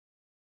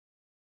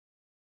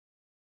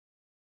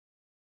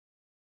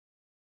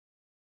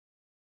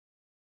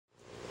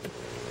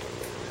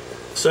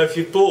So if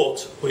you've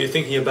bought, or you're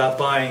thinking about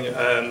buying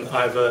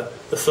either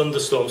the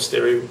Thunderstorm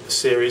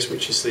series,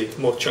 which is the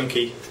more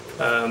chunky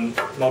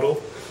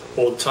model,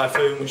 or the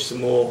Typhoon, which is a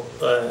more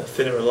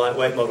thinner and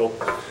lightweight model,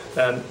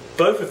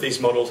 both of these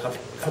models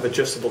have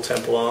adjustable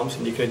temple arms,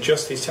 and you can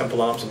adjust these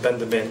temple arms and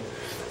bend them in.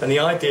 And the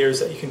idea is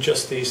that you can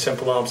adjust these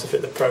temple arms to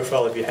fit the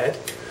profile of your head.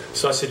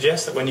 So I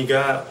suggest that when you go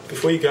out,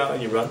 before you go out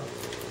and you run,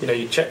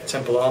 you check the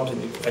temple arms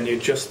and you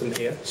adjust them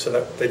here so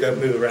that they don't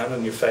move around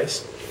on your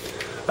face.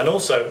 And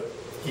also,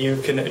 you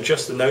can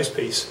adjust the nose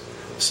piece.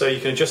 So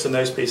you can adjust the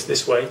nose piece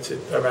this way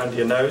around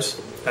your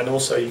nose, and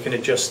also you can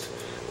adjust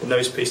the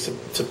nose piece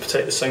to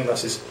take the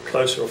sunglasses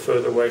closer or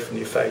further away from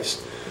your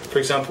face. For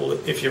example,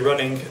 if you're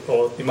running,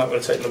 or you might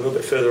want to take them a little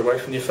bit further away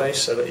from your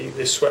face so that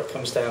this sweat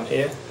comes down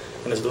here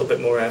and there's a little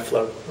bit more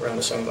airflow around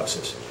the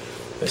sunglasses.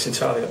 It's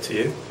entirely up to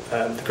you.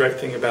 The great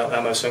thing about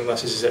AMO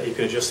sunglasses is that you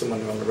can adjust them when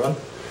you're on the run.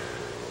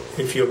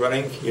 If you're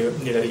running,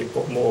 you've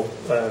got more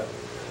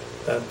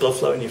blood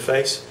flow in your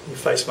face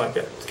might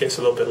gets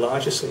a little bit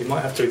larger, so you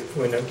might have to,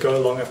 go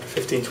along after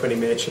 15-20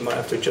 minutes, you might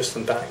have to adjust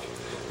them back,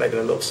 make them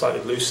a little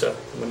slightly looser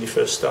when you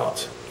first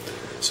start.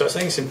 So I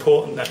think it's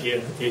important that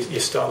you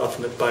start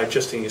off by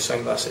adjusting your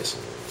sunglasses.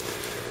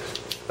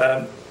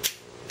 The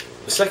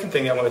second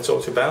thing I want to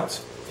talk to you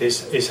about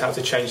is how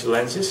to change the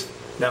lenses.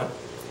 Now,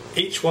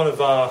 each one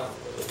of our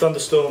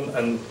Thunderstorm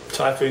and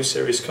Typhoon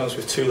series comes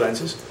with two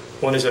lenses.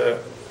 One is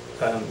a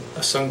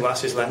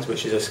sunglasses lens,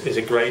 which is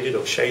a graded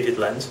or shaded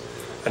lens,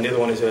 and the other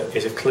one is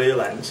a clear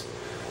lens.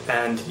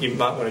 And you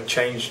might want to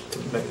change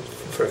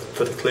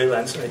for the clear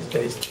lens, and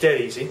it's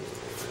dead easy.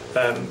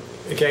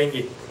 Again,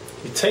 you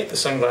take the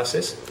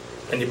sunglasses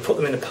and you put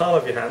them in the palm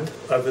of your hand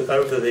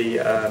over the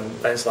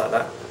lens like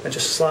that, and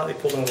just slightly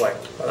pull them away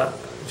like that,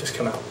 and just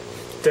come out.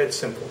 Dead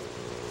simple.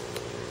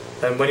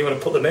 And when you want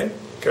to put them in,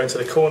 go into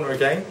the corner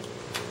again,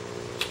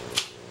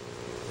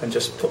 and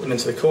just put them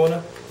into the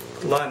corner,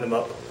 line them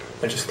up,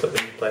 and just clip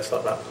them in place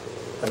like that,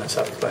 and that's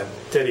how to play them.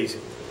 Dead easy.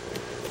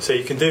 So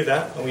you can do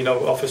that, and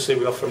obviously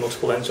we offer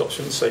multiple lens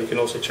options, so you can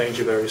also change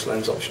your various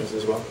lens options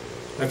as well.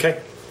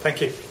 Okay,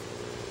 thank you.